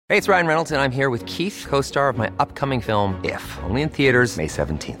Hey, it's Ryan Reynolds, and I'm here with Keith, co-star of my upcoming film, If, only in theaters May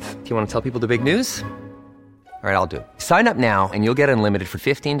 17th. Do you want to tell people the big news? All right, I'll do it. Sign up now and you'll get unlimited for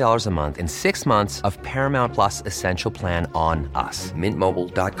 $15 a month and 6 months of Paramount Plus Essential Plan on us.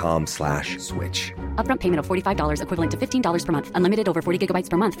 MintMobile.com/switch. Upfront payment of $45 equivalent to $15 per month. Unlimited over 40 gigabytes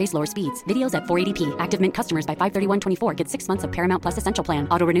per month. Face lower speeds. Videos at 480p. Active Mint customers by 531.24 get 6 months of Paramount Plus Essential Plan.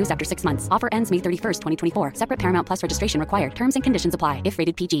 Auto renews after 6 months. Offer ends May 31st, 2024. Separate Paramount Plus registration required. Terms and conditions apply if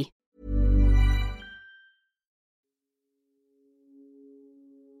rated PG.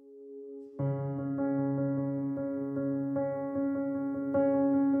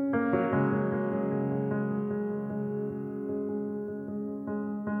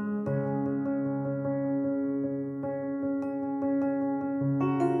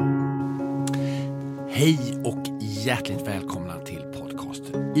 Hej och hjärtligt välkomna till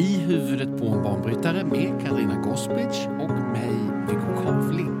podcasten I huvudet på en banbrytare med Katarina Gospic och mig, Viggo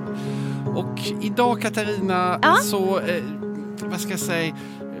Kavling. Och idag, Katarina, så, vad ska jag säga,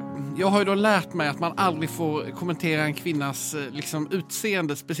 jag har ju då lärt mig att man aldrig får kommentera en kvinnas liksom,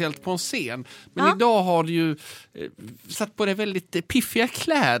 utseende, speciellt på en scen. Men idag har du ju satt på dig väldigt piffiga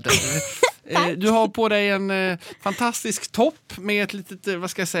kläder. Du har på dig en fantastisk topp med ett litet, vad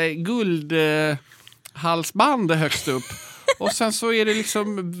ska jag säga, guld... halsband högst upp. Och sen så är det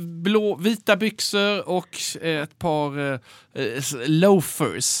liksom vita byxor och ett par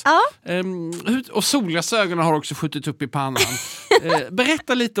loafers. Och solglasögonen har också skjutit upp i pannan.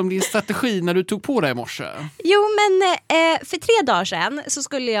 Berätta lite om din strategi när du tog på dig i morse. Jo, men för 3 dagar sedan så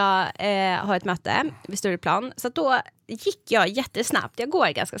skulle jag ha ett möte vid Stureplan. Så då gick jag jättesnabbt. Jag går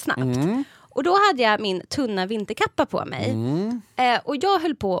ganska snabbt. Och då hade jag min tunna vinterkappa på mig. Och jag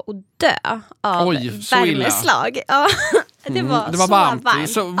höll på att dö av värmeslag. Ja, det var så varmt.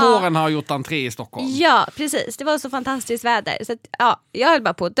 Så våren har gjort entré i Stockholm. Ja, precis. Det var så fantastiskt väder. Så att, jag höll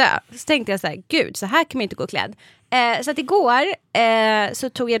bara på att dö. Så tänkte jag så här, gud, så här kan man inte gå klädd. Så att igår så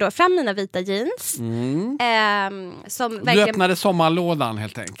tog jag då fram mina vita jeans. Som du öppnade sommarlådan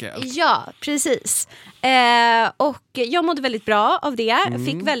helt enkelt. Ja, precis. Och jag mådde väldigt bra av det.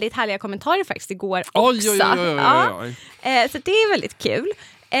 Fick väldigt härliga kommentarer faktiskt igår också. Oj. Så det är väldigt kul.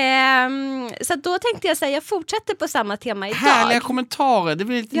 Så då tänkte jag säga, jag fortsätter på samma tema idag. Härliga kommentarer, det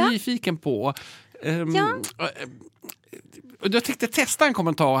blir jag lite nyfiken på. Jag tänkte testa en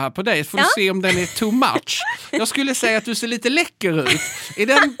kommentar här på dig. Får du se om den är too much. Jag skulle säga att du ser lite läcker ut. Är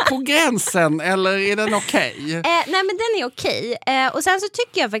den på gränsen eller är den okej? Nej, men den är okej. Och sen så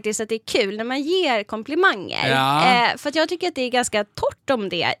tycker jag faktiskt att det är kul när man ger komplimanger. För att jag tycker att det är ganska torrt om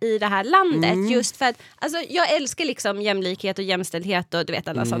det i det här landet. Just för att alltså, jag älskar liksom jämlikhet och jämställdhet och du vet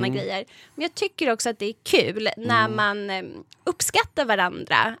alla sådana grejer. Men jag tycker också att det är kul när man uppskattar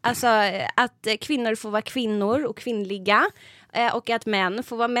varandra. Alltså att kvinnor får vara kvinnor och kvinnliga. Och att män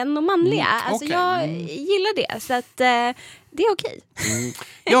får vara män och manliga. Alltså jag gillar det. Så att det är okej.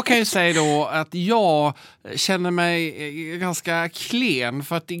 Jag kan ju säga då att jag känner mig ganska klen.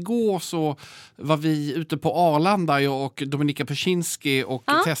 För att igår så var vi ute på Arlanda, jag och Dominika Persinski, och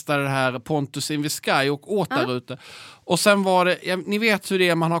testade det här Pontus in the Sky och åt där ute. Och sen var det, ni vet hur det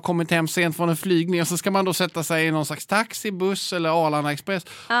är, man har kommit hem sent från en flygning och så ska man då sätta sig i någon slags taxi, buss eller Arlanda Express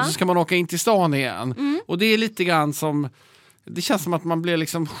och så ska man åka in till stan igen. Och det är lite grann som, det känns som att man blir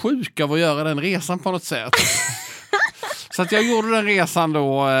liksom sjuk av att göra den resan på något sätt. Så att jag gjorde den resan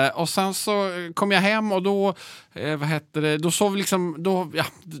då, och sen så kom jag hem och då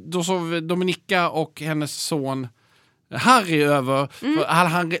då sov Dominika och hennes son Harry över.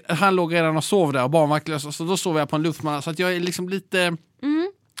 Han låg redan och sov där och barnvaktlös, så då sov jag på en luftmadrass. Så att jag är liksom lite...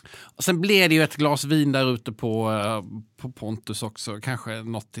 Och sen blev det ju ett glas vin där ute på Pontus också. Kanske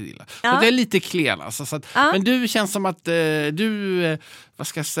något till. Så det är lite klen alltså. Så att, men du känns som att du, vad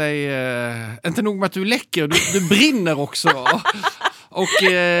ska jag säga, inte nog med att du läcker, du brinner också. Och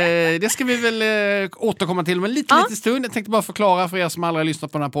det ska vi väl återkomma till om en liten stund. Jag tänkte bara förklara för er som aldrig har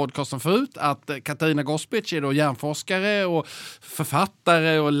lyssnat på den här podcasten förut att Katarina Gospic är då hjärnforskare och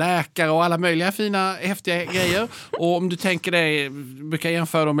författare och läkare och alla möjliga fina, häftiga grejer. Och om du tänker dig, brukar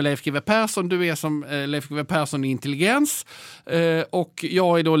jämföra dem med Leif GW Persson. Du är som Leif GW Persson i intelligens. Och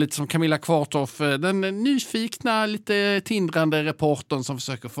jag är då lite som Camilla Kvartoff, den nyfikna, lite tindrande reportern som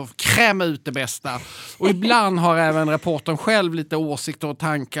försöker få kräma ut det bästa. Och ibland har även reportern själv lite åsikter och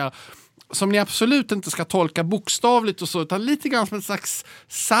tankar som ni absolut inte ska tolka bokstavligt och så, utan lite grann som ett slags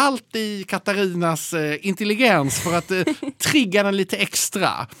salt i Katarinas intelligens för att trigga den lite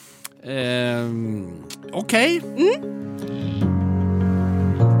extra. Okej.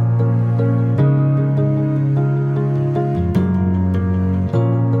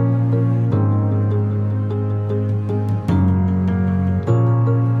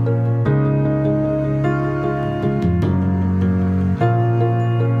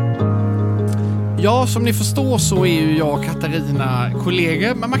 Ja, som ni förstår så är ju jag och Katarina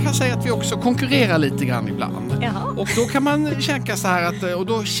kollegor, men man kan säga att vi också konkurrerar lite grann ibland. Jaha. Och då kan man känka så här att, och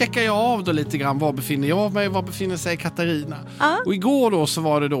då checkar jag av då lite grann, var befinner jag mig, var befinner sig Katarina. Och igår då så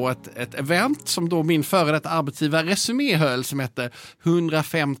var det då ett event som då min före detta arbetsgivare Resumé höll, som hette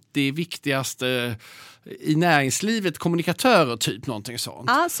 150 viktigaste i näringslivet kommunikatörer, typ någonting sånt.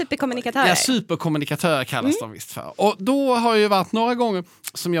 Ja, superkommunikatörer. Ja, superkommunikatörer kallas de visst för. Och då har ju varit några gånger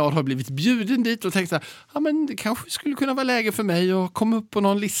som jag har blivit bjuden dit och tänkt så här, ja men det kanske skulle kunna vara läge för mig att komma upp på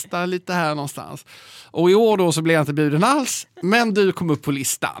någon lista lite här någonstans. Och i år då så blev jag inte bjuden alls, men du kom upp på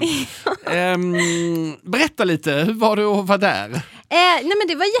listan. Berätta lite, hur var det att vara där? Nej men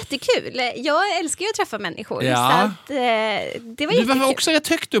det var jättekul. Jag älskar ju att träffa människor. Ja. Så att, det var jättekul. Du var också rätt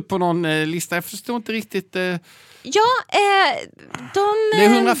högt upp på någon lista, jag förstår inte riktigt. Ja, Det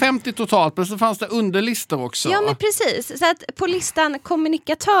är 150 totalt, men så fanns det underlistor också. Ja, men precis. Så att på listan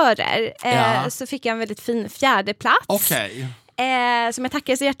kommunikatörer så fick jag en väldigt fin 4:e plats. Okej. Som jag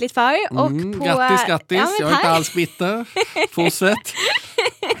tackar så hjärtligt för. Och på, grattis. Ja, Jag är inte alls bitter. Fortsätt.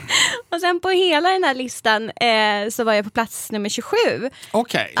 Och sen på hela den här listan så var jag på plats nummer 27.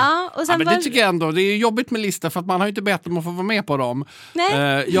 Okej. Ja, och sen men det tycker jag ändå. Det är jobbigt med listor för att man har ju inte bett om att få vara med på dem.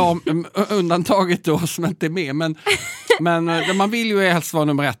 Nej. Ja, undantaget då som inte är med. Men man vill ju helst vara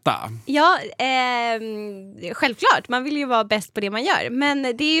nummer 1. Ja, självklart. Man vill ju vara bäst på det man gör. Men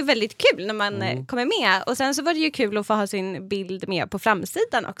det är ju väldigt kul när man kommer med. Och sen så var det ju kul att få ha sin bild med på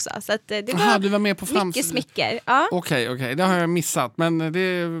framsidan också. Så att det var, du var med på framsidan. Mycket smicker. Ja. Okej. Det har jag missat. Men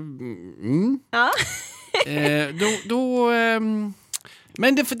det... Ja.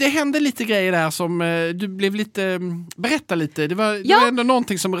 Men det hände lite grejer där som du blev lite... Berätta lite. Det var ändå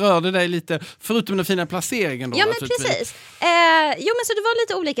någonting som rörde dig lite, förutom den fina placeringen då. Ja, men precis. Men så det var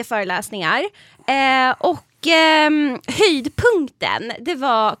lite olika föreläsningar. Och höjdpunkten, det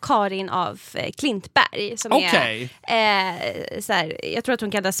var Karin av Klintberg som är såhär, jag tror att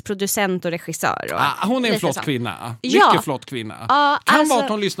hon kallas producent och regissör. Och hon är en flott kvinna. Ja. Mycket flott kvinna. Kan vara att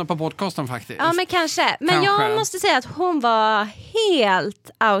hon lyssnar på podcasten faktiskt. Ja, men kanske. Men jag måste säga att hon var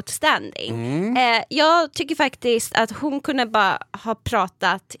helt outstanding. Jag tycker faktiskt att hon kunde bara ha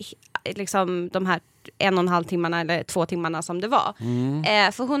pratat liksom de här 1,5 timmarna eller 2 timmarna som det var.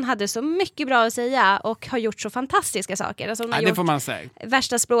 För hon hade så mycket bra att säga och har gjort så fantastiska saker. Alltså hon har gjort det får man säga.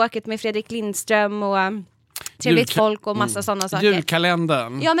 Värsta språket med Fredrik Lindström och Trevligt folk och massa sådana saker.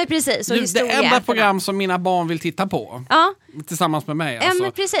 Julkalendern. Ja, men precis. Och det enda program som mina barn vill titta på. Ja. Tillsammans med mig. Alltså. Ja,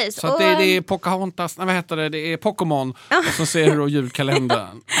 men precis. Så att det är Pocahontas, vad heter det? Det är Pokémon. Och så ser du då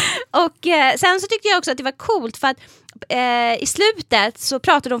julkalendern. Och sen så tyckte jag också att det var coolt för att i slutet så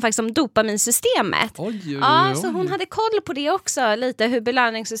pratade hon faktiskt om dopaminsystemet. Oj. Så hon hade koll på det också, lite hur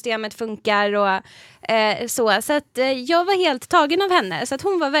belöningssystemet funkar och så att jag var helt tagen av henne. Så att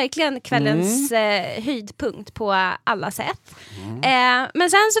hon var verkligen kvällens höjdpunkt på alla sätt. Men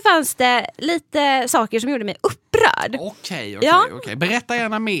sen så fanns det lite saker som gjorde mig upprörd. Okej. Berätta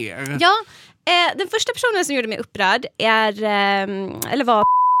gärna mer. Ja, den första personen som gjorde mig upprörd var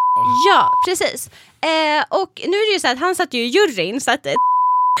ja, precis. Och nu är det ju så att han satt ju i juryn så att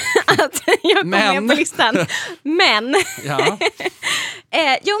jag kom med på listan. Men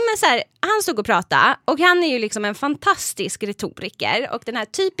men så här, han stod och pratade och han är ju liksom en fantastisk retoriker och den här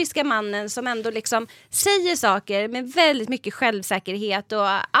typiska mannen som ändå liksom säger saker med väldigt mycket självsäkerhet och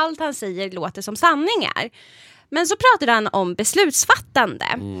allt han säger låter som sanningar. Men så pratade han om beslutsfattande.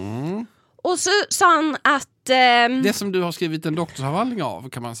 Och så sa han att det som du har skrivit en doktorsavhandling av,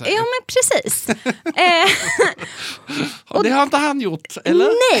 kan man säga. Ja, men precis. Och det har inte han gjort, eller?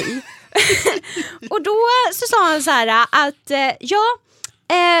 Nej. Och då så sa han så här att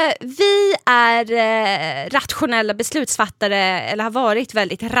vi är rationella beslutsfattare, eller har varit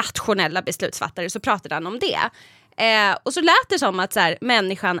väldigt rationella beslutsfattare, så pratade han om det. Och så lät det som att så här,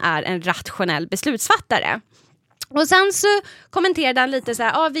 människan är en rationell beslutsfattare. Och sen så kommenterade han lite så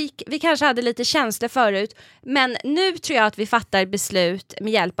här, vi kanske hade lite känslor förut, men nu tror jag att vi fattar beslut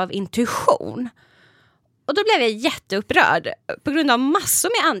med hjälp av intuition. Och då blev jag jätteupprörd på grund av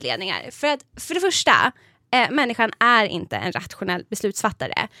massor med anledningar. För det första, människan är inte en rationell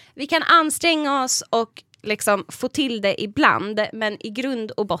beslutsfattare. Vi kan anstränga oss och liksom få till det ibland, men i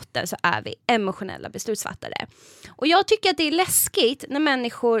grund och botten så är vi emotionella beslutsfattare. Och jag tycker att det är läskigt när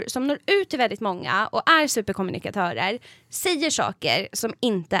människor som når ut till väldigt många och är superkommunikatörer säger saker som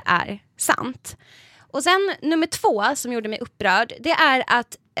inte är sant. Och sen nummer 2 som gjorde mig upprörd, det är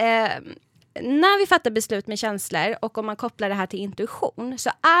att när vi fattar beslut med känslor och om man kopplar det här till intuition så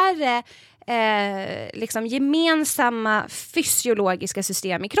är det liksom gemensamma fysiologiska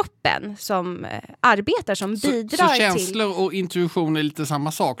system i kroppen som arbetar, som bidrar till... Så känslor och intuition är lite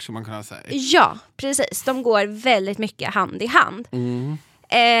samma sak, som man kan säga? Ja, precis. De går väldigt mycket hand i hand.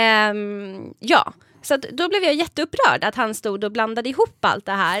 Ja, så då blev jag jätteupprörd att han stod och blandade ihop allt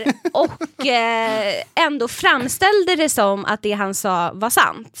det här och ändå framställde det som att det han sa var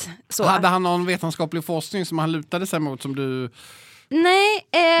sant. Så. Hade han någon vetenskaplig forskning som han lutade sig mot som du... Nej.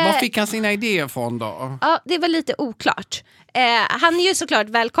 Var fick han sina idéer från då? Ja, det var lite oklart. Han är ju såklart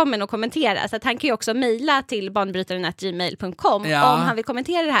välkommen att kommentera, så att han kan ju också mejla till banbrytaren@gmail.com om han vill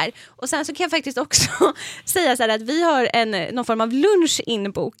kommentera det här. Och sen så kan jag faktiskt också säga så här att vi har någon form av lunch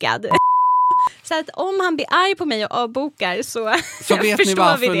inbokad. Så att om han blir arg på mig och avbokar så vet ni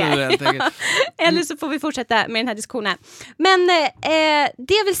varför nu helt enkelt. Eller så får vi fortsätta med den här diskussionen. Men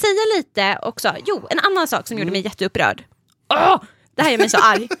det jag vill säga lite också. Jo, en annan sak som gjorde mig jätteupprörd. Det här gör mig så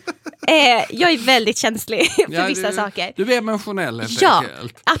arg. Jag är väldigt känslig för vissa saker. Du är emotionell helt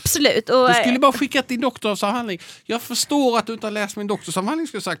enkelt. Absolut. Och, du skulle bara skicka din doktorsavhandling. Jag förstår att du inte har läst min doktorsavhandling,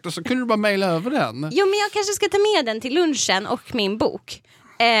 skulle sagt, och så kunde du bara mejla över den. Jo, men jag kanske ska ta med den till lunchen och min bok.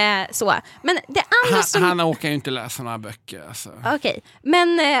 Så. Men det andra han orkar ju inte läsa några böcker. Alltså. Okej,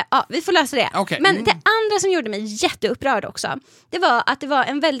 men vi får lösa det. Okay. Men det andra som gjorde mig jätteupprörd också, det var att det var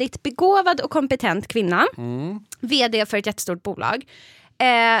en väldigt begåvad och kompetent kvinna, vd för ett jättestort bolag,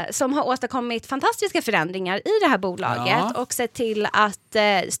 som har åstadkommit fantastiska förändringar i det här bolaget och sett till att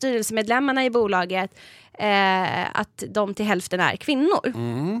styrelsemedlemmarna i bolaget, att de till hälften är kvinnor.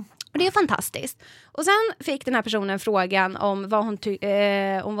 Och det är fantastiskt. Och sen fick den här personen frågan om vad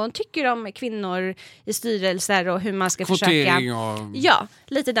hon tycker om kvinnor i styrelser och hur man ska försöka... Ja,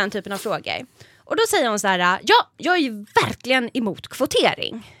 lite den typen av frågor. Och då säger hon så här, ja, jag är ju verkligen emot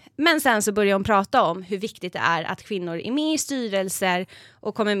kvotering. Men sen så börjar hon prata om hur viktigt det är att kvinnor är med i styrelser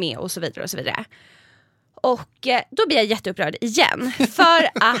och kommer med och så vidare och så vidare. Och då blir jag jätteupprörd igen. För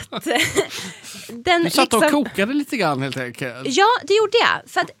att den... Du satt och kokade lite grann helt enkelt. Ja, det gjorde jag.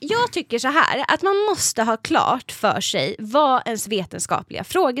 För att jag tycker så här, att man måste ha klart för sig vad ens vetenskapliga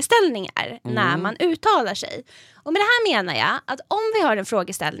frågeställning är när man uttalar sig. Och med det här menar jag att om vi har en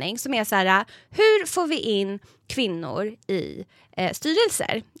frågeställning som är så här, hur får vi in kvinnor i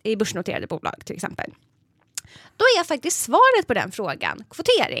styrelser i börsnoterade bolag till exempel. Då är faktiskt svaret på den frågan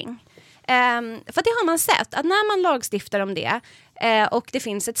kvotering. För det har man sett att när man lagstiftar om det och det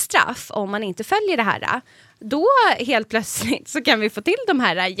finns ett straff om man inte följer det här, då helt plötsligt så kan vi få till de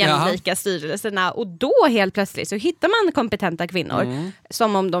här jämlika styrelserna och då helt plötsligt så hittar man kompetenta kvinnor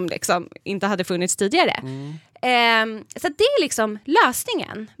som om de liksom inte hade funnits tidigare. Så det är liksom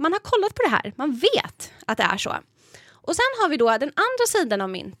lösningen. Man har kollat på det här, man vet att det är så. Och sen har vi då den andra sidan av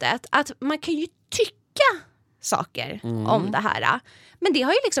myntet, att man kan ju tycka saker om det här. Men det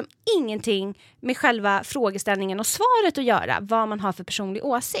har ju liksom ingenting med själva frågeställningen och svaret att göra, vad man har för personlig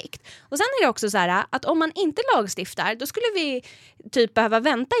åsikt. Och sen är det också så här att om man inte lagstiftar, då skulle vi typ behöva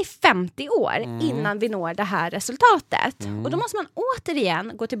vänta i 50 år innan vi når det här resultatet. Och då måste man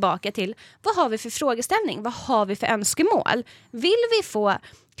återigen gå tillbaka till, vad har vi för frågeställning? Vad har vi för önskemål? Vill vi få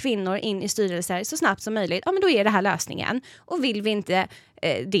kvinnor in i styrelser så snabbt som möjligt, ja men då är det här lösningen. Och vill vi inte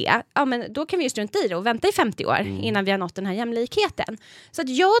det, ja men då kan vi ju strunta i det och vänta i 50 år innan vi har nått den här jämlikheten. Så att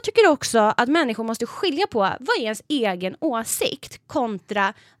jag tycker också att människor måste skilja på vad är ens egen åsikt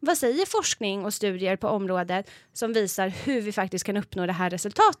kontra vad säger forskning och studier på området som visar hur vi faktiskt kan uppnå det här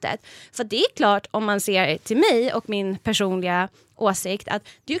resultatet. För det är klart, om man ser till mig och min personliga åsikt, att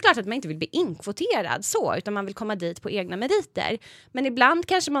det är ju klart att man inte vill bli inkvoterad så, utan man vill komma dit på egna meriter. Men ibland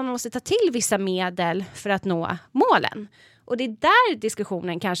kanske man måste ta till vissa medel för att nå målen. Och det är där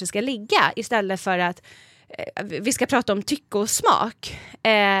diskussionen kanske ska ligga, istället för att vi ska prata om tycke och smak.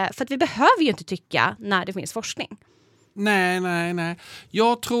 För att vi behöver ju inte tycka när det finns forskning. Nej.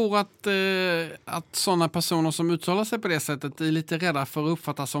 Jag tror att sådana personer som uttalar sig på det sättet är lite rädda för att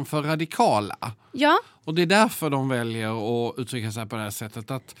uppfattas som för radikala. Ja. Och det är därför de väljer att uttrycka sig på det här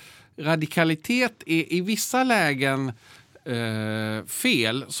sättet. Att radikalitet är i vissa lägen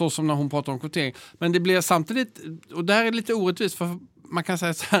fel, så som när hon pratar om kvotering. Men det blir samtidigt, och där är det lite orättvist, för man kan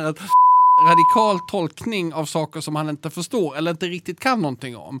säga så här att radikal tolkning av saker som han inte förstår eller inte riktigt kan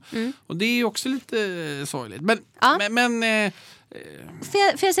någonting om. Och det är ju också lite sorgligt. Men,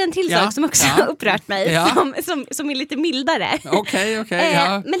 Får jag säga en till sak som också har upprört mig, som är lite mildare. Okej.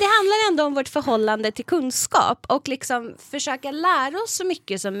 Men det handlar ändå om vårt förhållande till kunskap och liksom försöka lära oss så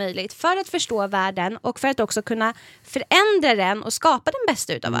mycket som möjligt för att förstå världen och för att också kunna förändra den och skapa den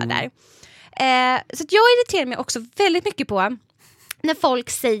bästa utav världen. Så att jag irriterar mig också väldigt mycket på när folk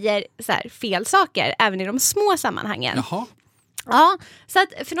säger så här fel saker även i de små sammanhangen. Jaha. Ja, så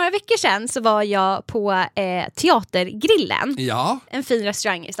att för några veckor sedan så var jag på Teatergrillen. Ja. En fin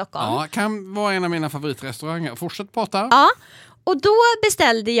restaurang i Stockholm. Ja, kan vara en av mina favoritrestauranger. Fortsätt prata. Ja, och då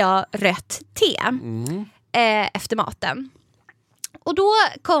beställde jag rött te efter maten. Och då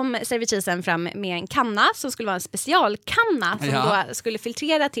kom servitrisen fram med en kanna som skulle vara en specialkanna som då skulle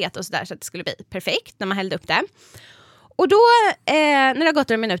filtrera teet och sådär så att det skulle bli perfekt när man hällde upp det. Och då, när det har gått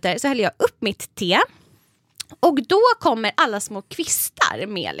några minuter så häller jag upp mitt te. Och då kommer alla små kvistar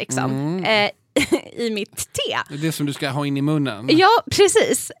med liksom i mitt te. Det är det som du ska ha in i munnen. Ja,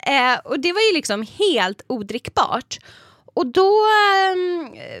 precis. Och det var ju liksom helt odrickbart. Och då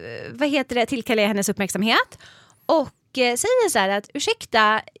tillkallade jag hennes uppmärksamhet och säger så här att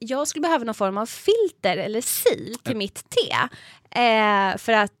ursäkta, jag skulle behöva någon form av filter eller sil till mitt te.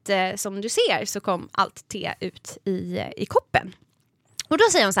 För att som du ser så kom allt te ut i koppen. Och då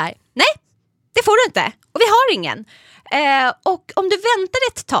säger hon så här, nej, det får du inte. Och vi har ingen. Och om du väntar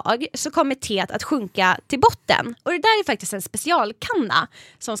ett tag så kommer teet att sjunka till botten. Och det där är faktiskt en specialkanna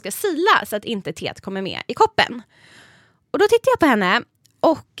som ska sila så att inte teet kommer med i koppen. Och då tittar jag på henne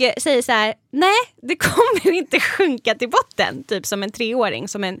och säger så här, nej, det kommer inte sjunka till botten. Typ som en 3-åring,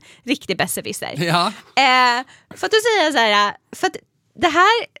 som en riktig besserwisser. Ja. För att då säger jag så här, för att det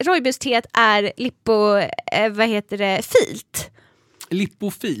här rooibos-teet är filt.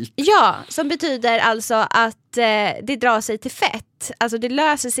 Lipofilt? Ja, som betyder alltså att det drar sig till fett. Alltså det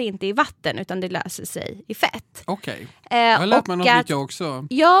löser sig inte i vatten utan det löser sig i fett. Okej. Jag har lärt mig något nytt jag också.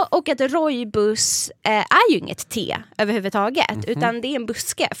 Ja, och att rooibos är ju inget te överhuvudtaget utan det är en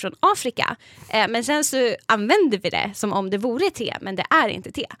buske från Afrika. Men sen så använder vi det som om det vore te, men det är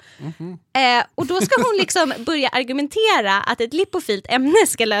inte te. Och då ska hon liksom börja argumentera att ett lipofilt ämne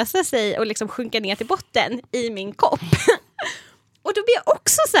ska lösa sig och liksom sjunka ner till botten i min kopp. Och då blir jag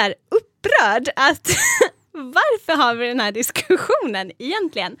också så här upprörd att varför har vi den här diskussionen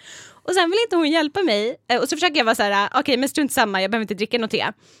egentligen? Och sen vill inte hon hjälpa mig. Och så försöker jag vara så här, okej, men strunt samma, jag behöver inte dricka något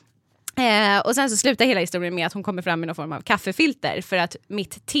te. Och sen så slutar hela historien med att hon kommer fram med någon form av kaffefilter för att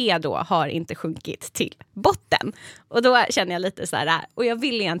mitt te då har inte sjunkit till botten. Och då känner jag lite så här, och jag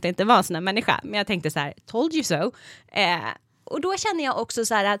vill egentligen inte vara en sån här människa, men jag tänkte så här, told you so. Och då känner jag också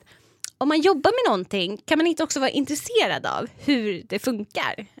så här att om man jobbar med någonting kan man inte också vara intresserad av hur det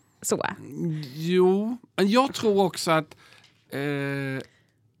funkar så? Jo, men jag tror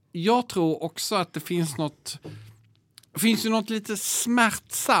också att det finns något. Det finns ju något lite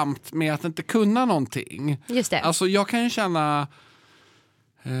smärtsamt med att inte kunna någonting. Just det. Alltså jag kan ju känna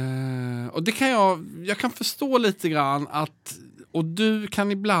och det kan jag kan förstå lite grann att, och du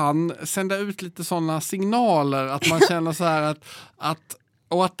kan ibland sända ut lite sådana signaler att man känner så här att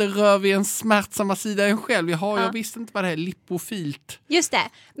och att det rör vid en smärtsamma sida en själv. Jag visste inte vad det här lipofilt. Just det.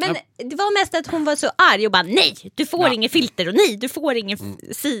 Men det var mest att hon var så arg och bara nej, du får ingen filter och nej, du får ingen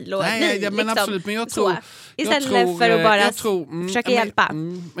sil och nej. Men liksom, absolut, men jag tror... Istället för att bara försöka hjälpa.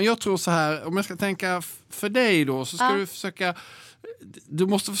 Men jag tror så här, om jag ska tänka för dig då så ska du försöka... Du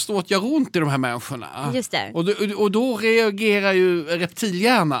måste förstå att jag gör ont i de här människorna. Just det. Och då reagerar ju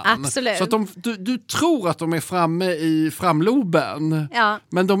reptilhjärnan. Absolut. Så att du tror att de är framme i framloben. Ja.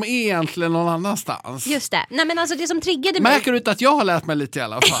 Men de är egentligen någon annanstans. Just det. Nej, men alltså det som triggade mig... Märker du inte att jag har lärt mig lite i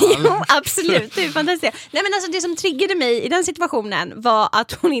alla fall? Jo, absolut. Det är fantastiskt. Nej, men alltså det som triggade mig i den situationen var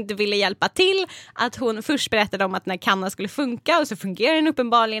att hon inte ville hjälpa till. Att hon först berättade om att den här kannan skulle funka och så fungerar den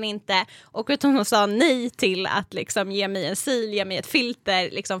uppenbarligen inte. Och att hon sa nej till att liksom ge mig en sil, ge mig ett filter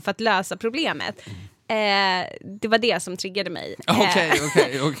liksom för att lösa problemet. Det var det som triggade mig. Okej.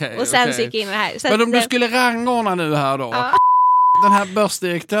 Och sen så gick jag in i det här. Så men om du skulle rangordna nu här då. Den här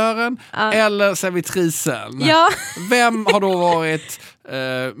börsdirektören eller servitrisen. Ja. Vem har då varit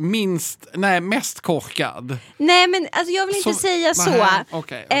mest korkad? Nej, men alltså jag vill inte säga så.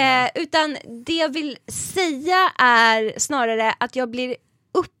 Okay. Utan det jag vill säga är snarare att jag blir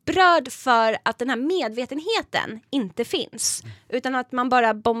upprörd för att den här medvetenheten inte finns. Utan att man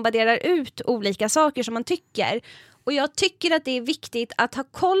bara bombarderar ut olika saker som man tycker. Och jag tycker att det är viktigt att ha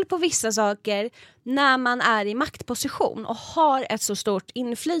koll på vissa saker när man är i maktposition och har ett så stort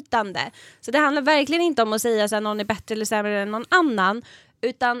inflytande. Så det handlar verkligen inte om att säga att någon är bättre eller sämre än någon annan.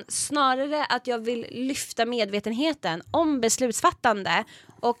 Utan snarare att jag vill lyfta medvetenheten om beslutsfattande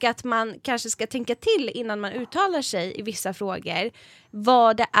och att man kanske ska tänka till innan man uttalar sig i vissa frågor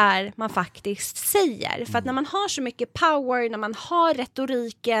vad det är man faktiskt säger. För att när man har så mycket power, när man har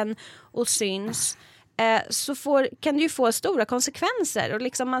retoriken och syns så kan det ju få stora konsekvenser och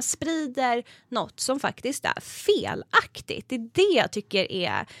liksom man sprider något som faktiskt är felaktigt. Det är det jag tycker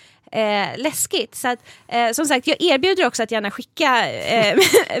är läskigt. Så att, som sagt, jag erbjuder också att gärna skicka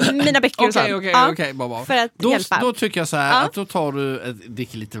mina böcker och sånt. Okej, Baba. För att hjälpa. Då tycker jag så här att då tar du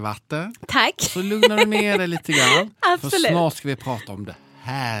dricker lite vatten. Tack. Så lugnar du ner dig lite grann. Absolut. För snart ska vi prata om det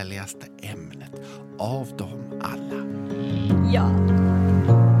härligaste ämnet av dem alla. Ja.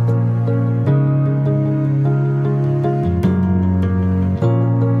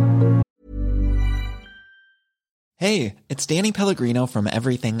 Hey, it's Danny Pellegrino from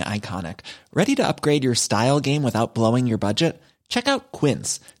Everything Iconic. Ready to upgrade your style game without blowing your budget? Check out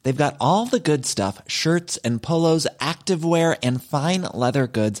Quince. They've got all the good stuff, shirts and polos, activewear, and fine leather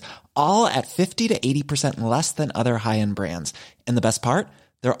goods, all at 50 to 80% less than other high-end brands. And the best part?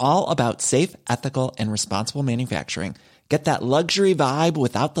 They're all about safe, ethical, and responsible manufacturing. Get that luxury vibe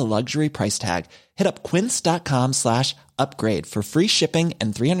without the luxury price tag. Hit up quince.com/upgrade for free shipping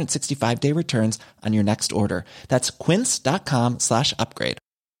and 365-day returns on your next order. That's quince.com/upgrade.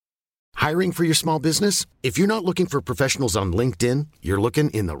 Hiring for your small business? If you're not looking for professionals on LinkedIn, you're looking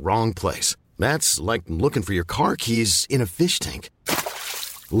in the wrong place. That's like looking for your car keys in a fish tank.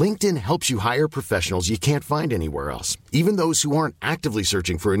 LinkedIn helps you hire professionals you can't find anywhere else, even those who aren't actively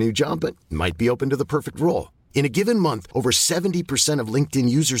searching for a new job but might be open to the perfect role. In a given month, over 70% of LinkedIn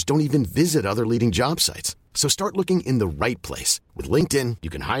users don't even visit other leading job sites. So start looking in the right place. With LinkedIn,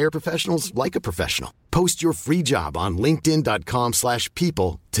 you can hire professionals like a professional. Post your free job on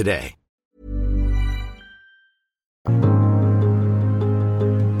linkedin.com/people today.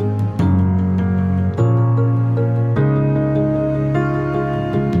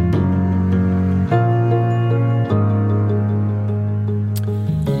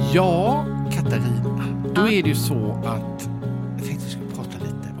 Ja, Katarina. Då är det ju så att jag tänkte vi skulle prata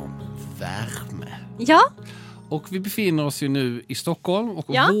lite om värme. Ja. Och vi befinner oss ju nu i Stockholm och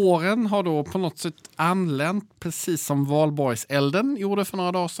våren har då på något sätt anlänt precis som Valborgselden gjorde för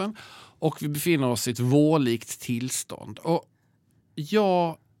några dagar sedan. Och vi befinner oss i ett vårlikt tillstånd. Och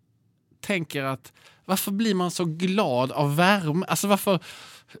jag tänker att varför blir man så glad av värme? Alltså varför,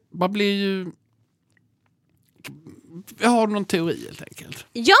 man blir ju... Jag har någon teori helt enkelt.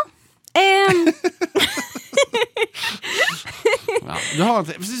 Ja. Ja, du har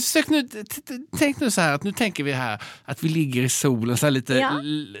inte. Tänk nu så här att nu tänker vi här att vi ligger i solen så här lite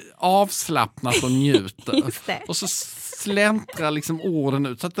avslappnat och njuter. Och så släntrar liksom orden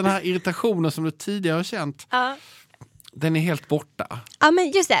ut så att den här irritationen som du tidigare har känt den är helt borta. Ja,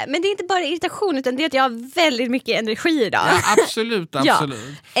 men just det. Men det är inte bara irritation utan det är att jag har väldigt mycket energi idag. Ja, absolut.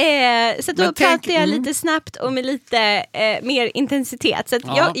 Så då pratar jag lite snabbt och med lite mer intensitet. Så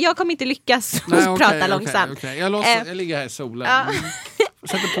att jag kommer inte lyckas prata långsamt. Okay. Jag ligger här i solen.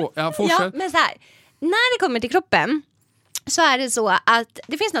 Sätter på. Fortsätt. Men så här, när det kommer till kroppen så är det så att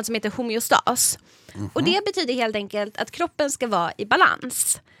det finns något som heter homeostas. Och det betyder helt enkelt att kroppen ska vara i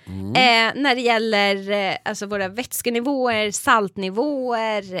balans. När det gäller alltså våra vätskenivåer,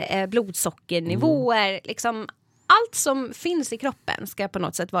 saltnivåer, blodsockernivåer, liksom allt som finns i kroppen ska på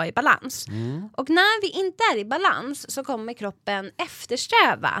något sätt vara i balans. Och när vi inte är i balans så kommer kroppen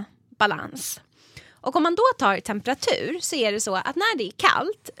eftersträva balans. Och om man då tar temperatur så är det så att när det är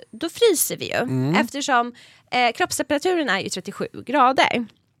kallt då fryser vi ju. Eftersom kroppstemperaturen är ju 37 grader.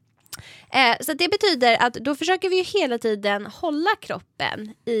 Så det betyder att då försöker vi ju hela tiden hålla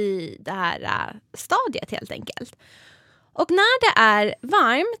kroppen i det här stadiet helt enkelt. Och när det är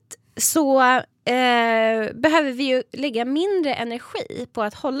varmt så behöver vi ju lägga mindre energi på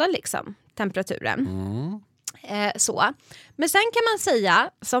att hålla liksom temperaturen. Så. Men sen kan man säga,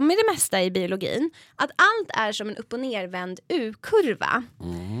 som med det mesta i biologin, att allt är som en upp- och nervänd U-kurva.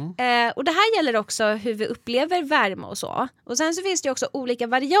 Och det här gäller också hur vi upplever värme och så. Och sen så finns det också olika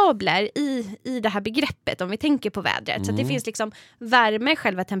variabler i det här begreppet om vi tänker på vädret. Så att det finns liksom värme,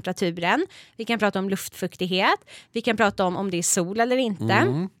 själva temperaturen. Vi kan prata om luftfuktighet. Vi kan prata om det är sol eller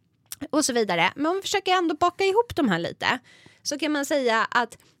inte. Och så vidare. Men om vi försöker ändå baka ihop de här lite så kan man säga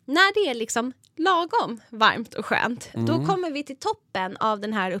att när det är liksom lagom varmt och skönt då kommer vi till toppen av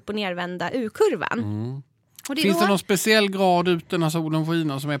den här upp- och nervända U-kurvan. Och det finns det någon speciell grad ute när solen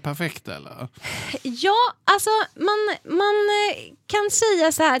skiner som är perfekt eller? Ja, alltså man kan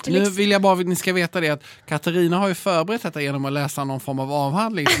säga så här till nu vill jag bara att ni ska veta det att Katarina har ju förberett detta genom att läsa någon form av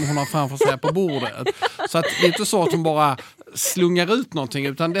avhandling som hon har framför sig på bordet. Så att det är inte så att hon bara slungar ut någonting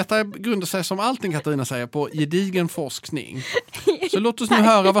utan detta grundar sig som allting Katarina säger på gedigen forskning. Så låt oss nu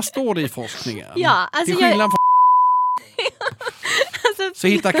höra vad står det i forskningen. Ja, alltså till skillnad från så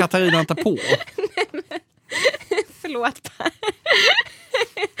hittar Katarina inte på. Förlåt.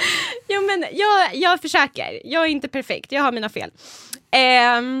 Jo men jag försöker. Jag är inte perfekt. Jag har mina fel.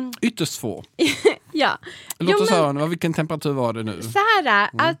 Ytterst få. Ja. Låt oss höra, vilken temperatur var det nu? Så här,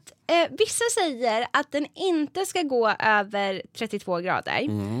 att vissa säger att den inte ska gå över 32 grader.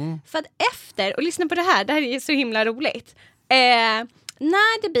 För att efter, och lyssna på det här är så himla roligt.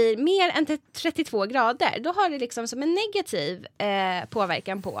 När det blir mer än 32 grader, då har det liksom som en negativ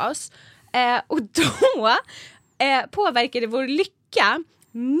påverkan på oss. Och då påverkar det vår lycka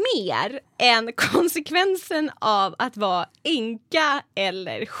mer än konsekvensen av att vara änka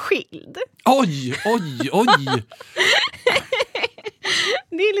eller skild. Oj!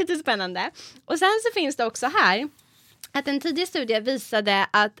 Det är lite spännande. Och sen så finns det också här att en tidig studie visade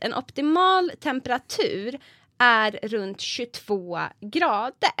att en optimal temperatur är runt 22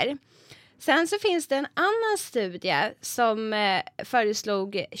 grader. Sen så finns det en annan studie som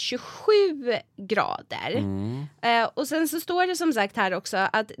föreslog 27 grader. Och sen så står det som sagt här också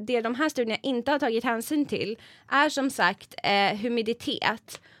att det de här studierna inte har tagit hänsyn till är som sagt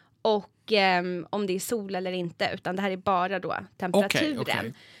humiditet och om det är sol eller inte, utan det här är bara då temperaturen.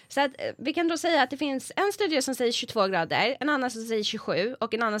 Okay. Så att, vi kan då säga att det finns en studie som säger 22 grader, en annan som säger 27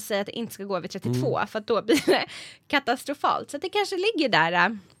 och en annan som säger att det inte ska gå över 32 för att då blir det katastrofalt. Så att det kanske ligger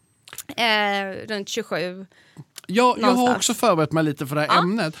där runt 27. Jag har också förberett mig lite för det här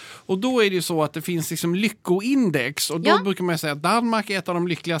ämnet. Och då är det ju så att det finns liksom lyckoindex. Och då brukar man säga att Danmark är ett av de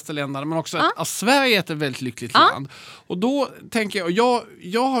lyckligaste länderna. Men också att Sverige är ett väldigt lyckligt land. Och då tänker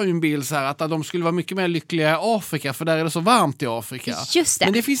jag har ju en bild så här att de skulle vara mycket mer lyckliga i Afrika. För där är det så varmt i Afrika. Just det.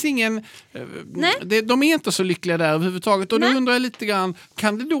 Men det finns ingen... de är inte så lyckliga där överhuvudtaget. Och då undrar jag lite grann,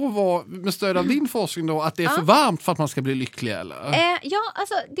 kan det då vara med stöd av din forskning då att det är för varmt för att man ska bli lycklig eller?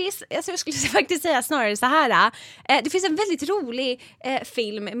 Alltså jag skulle faktiskt säga snarare så här. Det finns en väldigt rolig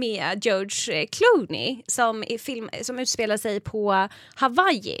film med George Clooney som utspelar sig på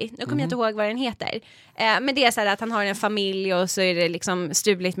Hawaii. Nu kommer jag inte ihåg vad den heter. Men det är så här att han har en familj och så är det liksom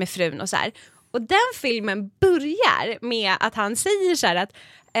stuligt med frun och så här. Och den filmen börjar med att han säger så här att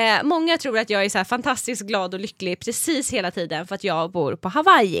många tror att jag är så här fantastiskt glad och lycklig precis hela tiden för att jag bor på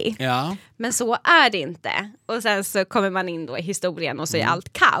Hawaii. Ja. Men så är det inte. Och sen så kommer man in då i historien och så är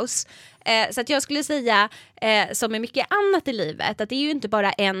allt kaos. Så att jag skulle säga, som med mycket annat i livet, att det är ju inte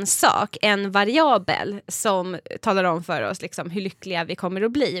bara en sak, en variabel som talar om för oss liksom hur lyckliga vi kommer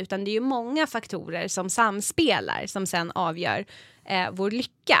att bli. Utan det är ju många faktorer som samspelar som sen avgör vår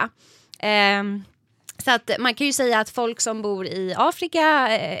lycka. Så att man kan ju säga att folk som bor i Afrika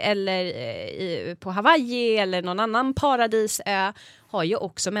eller på Hawaii eller någon annan paradisö har ju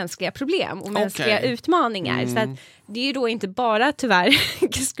också mänskliga problem och mänskliga utmaningar. Så att det är ju då inte bara, tyvärr,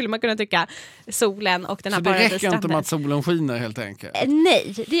 skulle man kunna tycka, solen och den här paradisstranden. Så det räcker inte med att solen skiner helt enkelt?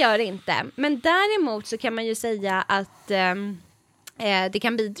 Nej, det gör det inte. Men däremot så kan man ju säga att det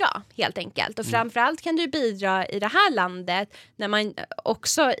kan bidra helt enkelt. Och framförallt kan det bidra i det här landet när man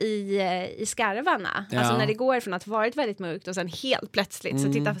också i skarvarna. Ja. Alltså när det går från att ha varit väldigt mörkt och sen helt plötsligt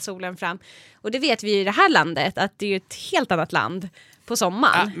så tittar solen fram. Och det vet vi ju i det här landet att det är ett helt annat land på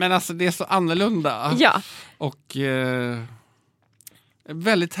sommaren. Ja, men alltså det är så annorlunda. Ja. Och...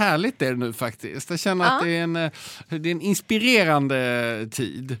 väldigt härligt är det nu faktiskt. Jag känner att det är en inspirerande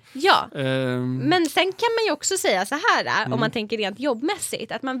tid. Ja, men sen kan man ju också säga så här, om man tänker rent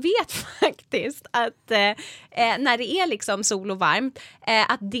jobbmässigt, att man vet faktiskt att när det är liksom sol och varmt,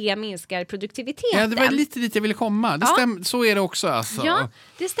 att det minskar produktiviteten. Ja, det var lite dit jag ville komma. Så är det också alltså. Ja,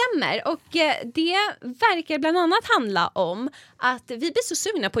 det stämmer. Och det verkar bland annat handla om att vi blir så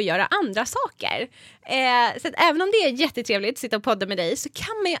sugna på att göra andra saker. Så att även om det är jättetrevligt att sitta och podda med dig så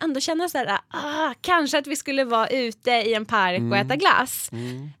kan man ju ändå känna så här, kanske att vi skulle vara ute i en park och äta glass.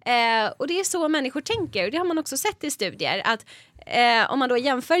 Och det är så människor tänker. Och det har man också sett i studier att om man då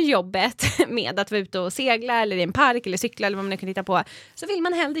jämför jobbet med att vara ute och segla eller i en park eller cykla eller vad man kan titta på, så vill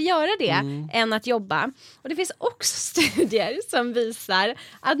man hellre göra det än att jobba. Och det finns också studier som visar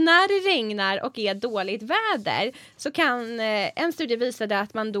att när det regnar och är dåligt väder så kan en studie visade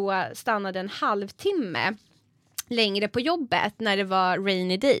att man då stannade en halvtimme längre på jobbet när det var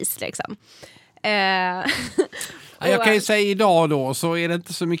rainy days liksom. Jag kan ju säga idag då så är det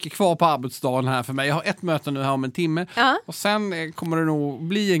inte så mycket kvar på arbetsdagen här för mig. Jag har ett möte nu här om en timme och sen kommer det nog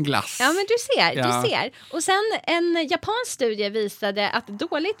bli en glass. Ja, men du ser. Och sen en japansk studie visade att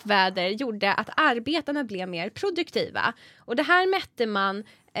dåligt väder gjorde att arbetarna blev mer produktiva. Och det här mätte man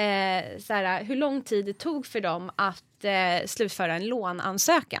såhär, hur lång tid det tog för dem att slutföra en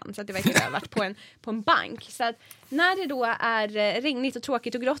lånansökan. Så att det verkligen har varit på en bank. Så att när det då är regnigt och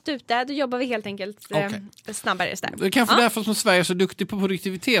tråkigt och grått ute, då jobbar vi helt enkelt snabbare istället. Det är kanske därför som Sverige är så duktig på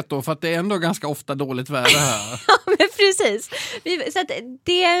produktivitet då, för att det är ändå ganska ofta dåligt väder här. Ja, men precis. Så att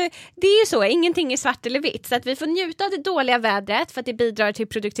det är ju så, ingenting är svart eller vitt. Så att vi får njuta av det dåliga vädret för att det bidrar till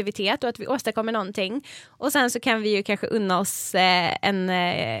produktivitet och att vi åstadkommer någonting. Och sen så kan vi ju kanske unna oss en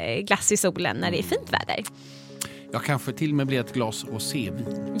glass i solen när det är fint väder. Jag kanske till och med blir ett glas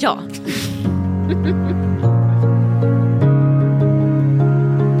rosévin. Ja.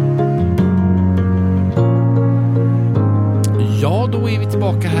 Ja, då är vi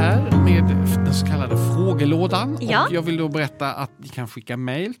tillbaka här med den så kallade frågelådan. Ja. Och jag vill då berätta att ni kan skicka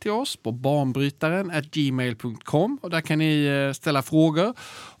mejl till oss på barnbrytaren@gmail.com och där kan ni ställa frågor.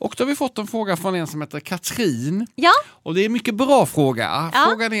 Och då har vi fått en fråga från en som heter Katrin. Ja. Och det är en mycket bra fråga. Ja.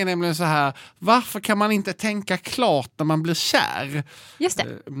 Frågan är nämligen så här: varför kan man inte tänka klart när man blir kär? Just det.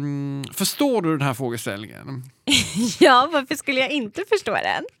 Förstår du den här frågeställningen? Ja, varför skulle jag inte förstå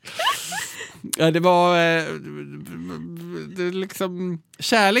den? Ja, det var det liksom,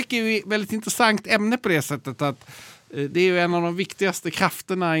 kärlek är ju ett väldigt intressant ämne på det sättet att det är ju en av de viktigaste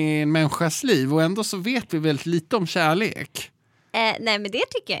krafterna i en människas liv och ändå så vet vi väldigt lite om kärlek. Nej, men det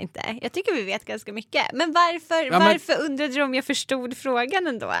tycker jag inte. Jag tycker vi vet ganska mycket. Men varför undrade du om jag förstod frågan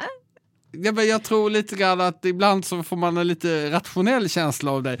ändå? Ja, men jag tror lite grann att ibland så får man en lite rationell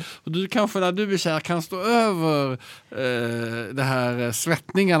känsla av dig. Och du kanske när du är kär kan stå över det här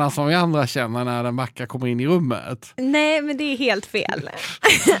svettningarna som vi andra känner när en macka kommer in i rummet. Nej, men det är helt fel.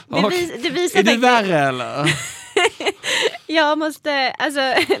 det visar är det värre eller? Jag måste,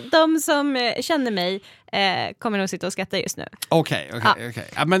 alltså de som känner mig kommer nog sitta och skratta just nu. Okej.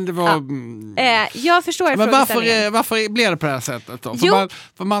 Ja, men det var... jag förstår. Men varför blev det på det här sättet då?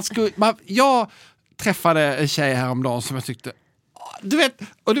 Jag träffade en tjej häromdagen som jag tyckte... Du vet,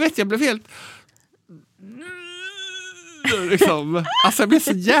 jag blev helt... Liksom. Alltså jag blev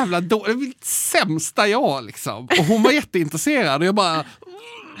så jävla dålig. Det var det sämsta jag liksom. Och hon var jätteintresserad och jag bara...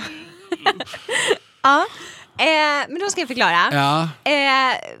 Ja. Men då ska jag förklara. Ja.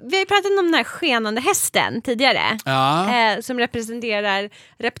 Vi har ju pratat om den här skenande hästen tidigare. Ja. Som representerar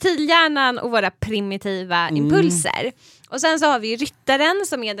reptilhjärnan och våra primitiva impulser. Och sen så har vi ju ryttaren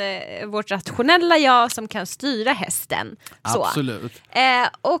som är vårt rationella jag som kan styra hästen. Absolut. Så.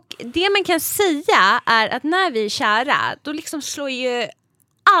 Och det man kan säga är att när vi är kära, då liksom slår ju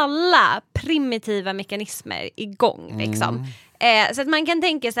alla primitiva mekanismer igång liksom. Så att man kan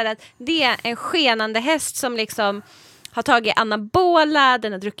tänka sig att det är en skenande häst som liksom har tagit anabola,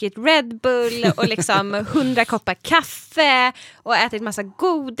 den har druckit Red Bull och liksom 100 koppar kaffe och ätit massa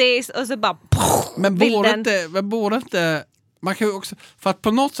godis och så bara... Men borde inte... Man kan ju också, för att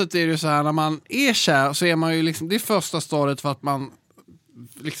på något sätt är det ju så här, när man är kär så är man ju liksom, det är första stadiet för att man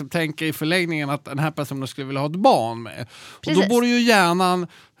liksom tänker i förlängningen att den här personen skulle vilja ha ett barn med. Precis. Och då borde ju hjärnan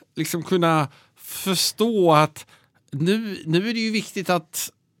liksom kunna förstå att nu är det ju viktigt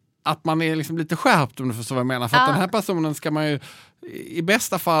att man är liksom lite skärpt, om du förstår vad jag menar. För att den här personen ska man ju i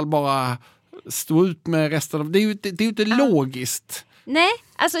bästa fall bara stå ut med resten av... Det är ju inte logiskt. Nej,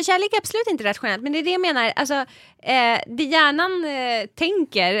 alltså kärlek är absolut inte rationellt, men det är det jag menar. Alltså, det hjärnan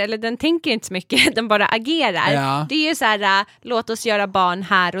tänker, eller den tänker inte så mycket, den bara agerar. Ja. Det är ju så här, låt oss göra barn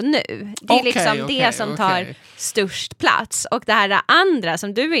här och nu. Det är liksom det som tar störst plats. Och det här andra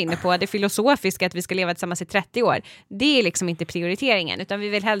som du är inne på, det filosofiska att vi ska leva tillsammans i 30 år, det är liksom inte prioriteringen, utan vi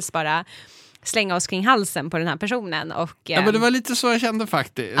vill helst bara slänga oss kring halsen på den här personen. Och, ja, men det var lite så jag kände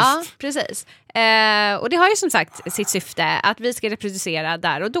faktiskt. Ja, precis. Och det har ju som sagt sitt syfte att vi ska reproducera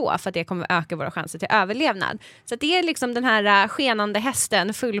där och då, för att det kommer öka våra chanser till överlevnad. Så att det är liksom den här skenande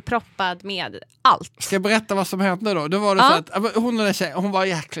hästen fullproppad med allt. Ska jag berätta vad som hände då? Det var det så att hon och den tjejen, hon var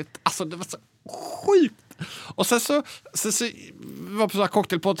jäkligt, alltså det var så sjukt. Och sen så var på så här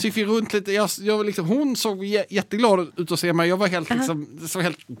cocktailpodd, så gick vi runt lite. Jag liksom, hon såg jätteglad ut att se mig. Jag var helt liksom, så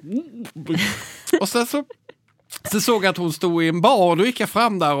helt... Och sen så såg jag att hon stod i en bar och då gick jag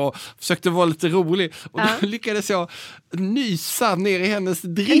fram där och försökte vara lite rolig. Och då lyckades jag nysa ner i hennes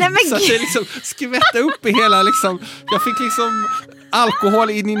drink så att det liksom skvätte upp i hela liksom... Jag fick liksom alkohol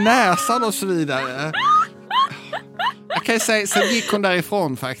in i näsan och så vidare. Jag kan ju säga, sen gick hon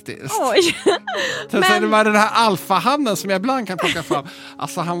därifrån faktiskt. Oj. Sen det var den här alfahannen som jag ibland kan plocka fram.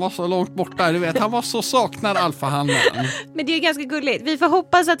 Alltså han var så långt borta, du vet. Han var så saknad, alfahannen. Men det är ju ganska gulligt. Vi får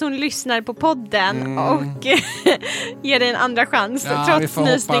hoppas att hon lyssnar på podden och ger dig en andra chans trots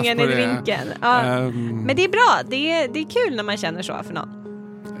nysningen i drinken. Ja. Men det är bra. Det är kul när man känner så för någon.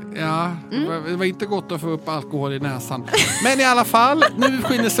 Ja, det var inte gott att få upp alkohol i näsan. Men i alla fall, nu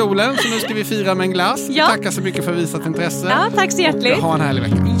skiner solen så nu ska vi fira med en glass. Ja. Tackar så mycket för visat intresse. Ja, tack så hjärtligt. Ha en härlig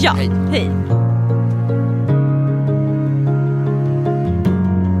vecka. Ja, hej.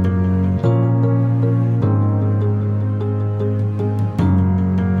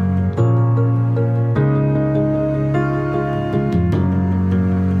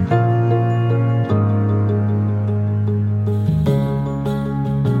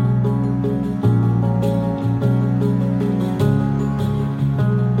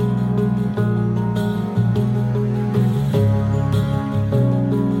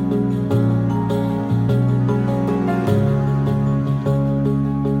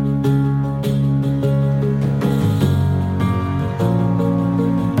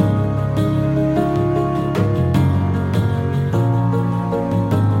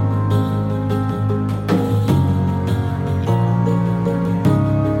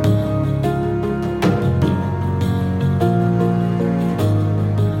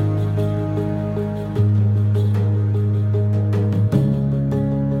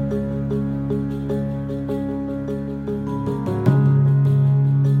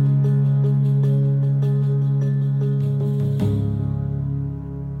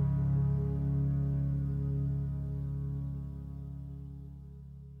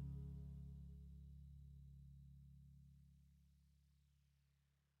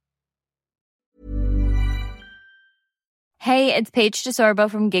 Hey, it's Paige DeSorbo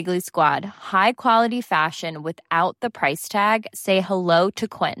from Giggly Squad. High quality fashion without the price tag. Say hello to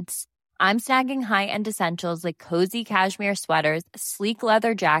Quince. I'm snagging high-end essentials like cozy cashmere sweaters, sleek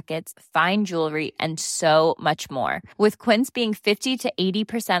leather jackets, fine jewelry, and so much more. With Quince being 50 to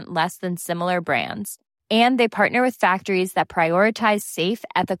 80% less than similar brands. And they partner with factories that prioritize safe,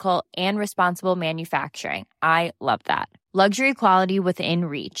 ethical, and responsible manufacturing. I love that. Luxury quality within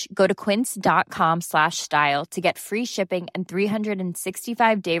reach. Go to quince.com/style to get free shipping and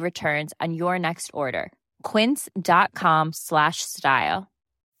 365-day returns on your next order. Quince.com/style.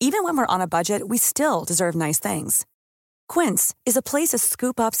 Even when we're on a budget, we still deserve nice things. Quince is a place to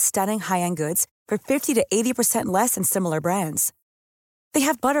scoop up stunning high-end goods for 50 to 80% less than similar brands. They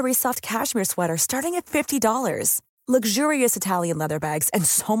have buttery soft cashmere sweaters starting at $50, luxurious Italian leather bags, and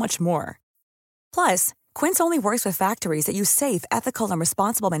so much more. Plus, Quince only works with factories that use safe, ethical, and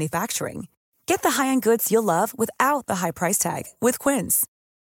responsible manufacturing. Get the high-end goods you'll love without the high price tag with Quince.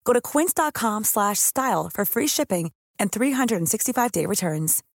 Go to quince.com/style for free shipping and 365-day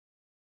returns.